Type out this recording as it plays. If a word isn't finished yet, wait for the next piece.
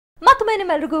ಮತ್ತೊಮ್ಮೆ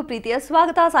ನಿಮ್ಮೆಲ್ಲರಿಗೂ ಪ್ರೀತಿಯ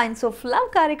ಸ್ವಾಗತ ಸೈನ್ಸ್ ಆಫ್ ಲವ್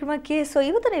ಕಾರ್ಯಕ್ರಮಕ್ಕೆ. ಸೊ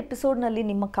ಇವತ್ತಿನ ಎಪಿಸೋಡ್ನಲ್ಲಿ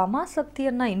ನಿಮ್ಮ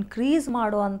ಕಾಮಾಸಕ್ತಿಯನ್ನು ಇನ್ಕ್ರೀಸ್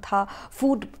ಮಾಡುವಂಥ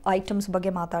ಫುಡ್ ಐಟಮ್ಸ್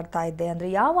ಬಗ್ಗೆ ಮಾತಾಡ್ತಾ ಇದ್ದೆ. ಅಂದರೆ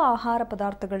ಯಾವ ಆಹಾರ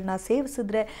ಪದಾರ್ಥಗಳನ್ನ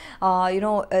ಸೇವಿಸಿದ್ರೆ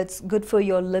it's good for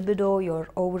your ಲಿಬಿಡೋ, your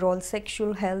over all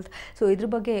sexual health. So ಇದ್ರ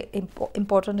ಬಗ್ಗೆ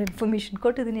ಇಂಪಾರ್ಟೆಂಟ್ ಇನ್ಫಾರ್ಮೇಷನ್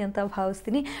ಕೊಟ್ಟಿದ್ದೀನಿ ಅಂತ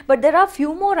ಭಾವಿಸ್ತೀನಿ. But there are few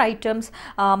more items.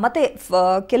 ಮತ್ತು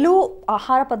ಕೆಲವು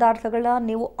ಆಹಾರ ಪದಾರ್ಥಗಳನ್ನ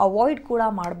ನೀವು ಅವಾಯ್ಡ್ ಕೂಡ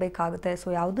ಮಾಡಬೇಕಾಗುತ್ತೆ. ಸೊ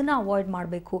ಯಾವುದನ್ನು ಅವಾಯ್ಡ್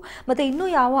ಮಾಡಬೇಕು ಮತ್ತು ಇನ್ನೂ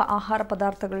ಯಾವ ಆಹಾರ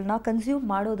ಪದಾರ್ಥಗಳನ್ನ ಕನ್ಸ್ಯೂಮ್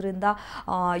ಮಾಡೋದ್ರಿಂದ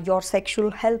your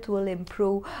sexual health will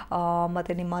improve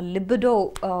ಮತ್ತು ನಿಮ್ಮ ಲಿಬಿಡೋ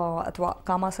ಅಥವಾ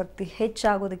ಕಾಮಾಸಕ್ತಿ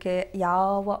ಹೆಚ್ಚಾಗೋದಕ್ಕೆ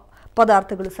ಯಾವ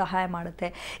ಪದಾರ್ಥಗಳು ಸಹಾಯ ಮಾಡುತ್ತೆ,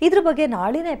 ಇದ್ರ ಬಗ್ಗೆ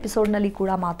ನಾಳಿನ ಎಪಿಸೋಡ್ನಲ್ಲಿ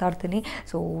ಕೂಡ ಮಾತಾಡ್ತೀನಿ.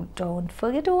 So don't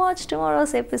forget to watch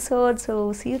tomorrow's episode. So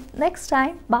C you next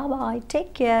time. Bye bye,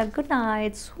 take care, good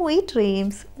night, sweet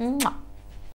dreams.